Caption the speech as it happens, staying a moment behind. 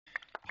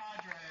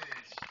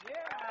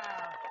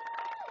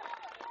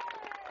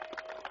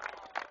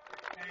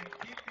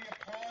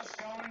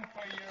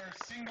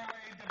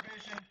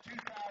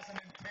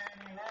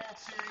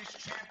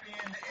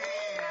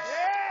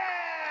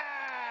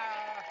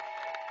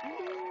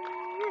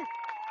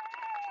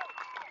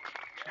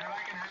And I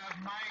can have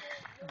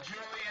Mike,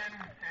 Julian,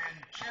 and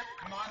Chip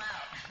come on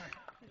out.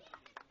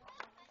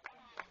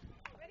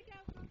 Ready to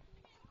go.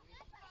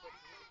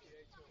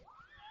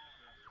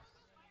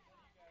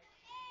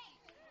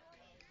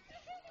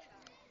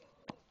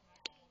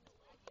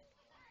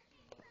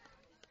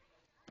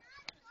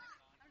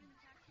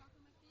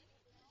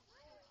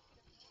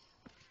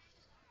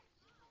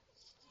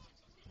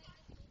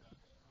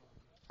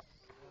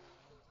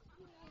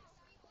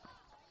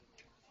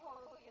 Oh,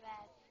 look at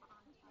that.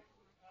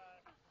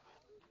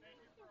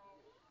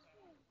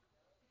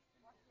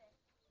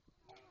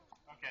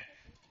 Okay.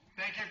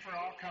 Thank you for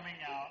all coming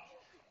out.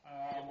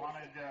 I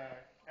wanted to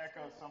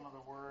echo some of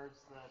the words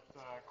that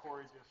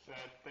Corey just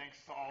said. Thanks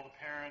to all the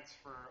parents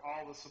for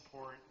all the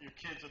support. Your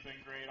kids have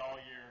been great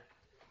all year.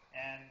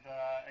 And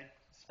a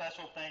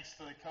special thanks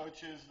to the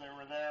coaches. They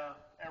were there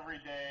every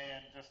day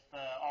and just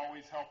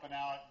always helping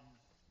out and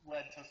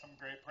led to some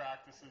great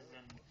practices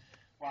and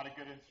a lot of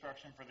good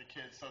instruction for the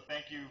kids. So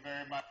thank you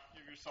very much.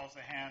 Give yourselves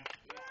a hand.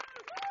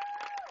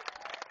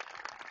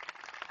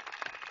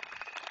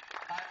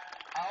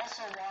 I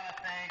also want to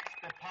thank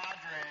the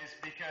Padres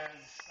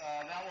because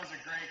that was a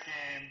great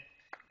game.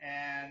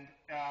 And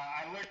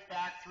I looked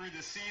back through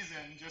the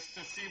season just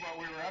to see what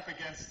we were up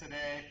against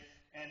today.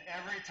 And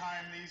every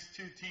time these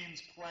two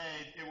teams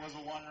played, it was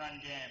a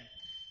one-run game.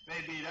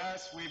 They beat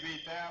us, we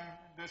beat them.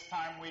 This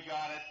time we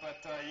got it.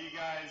 But you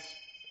guys,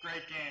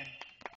 great game.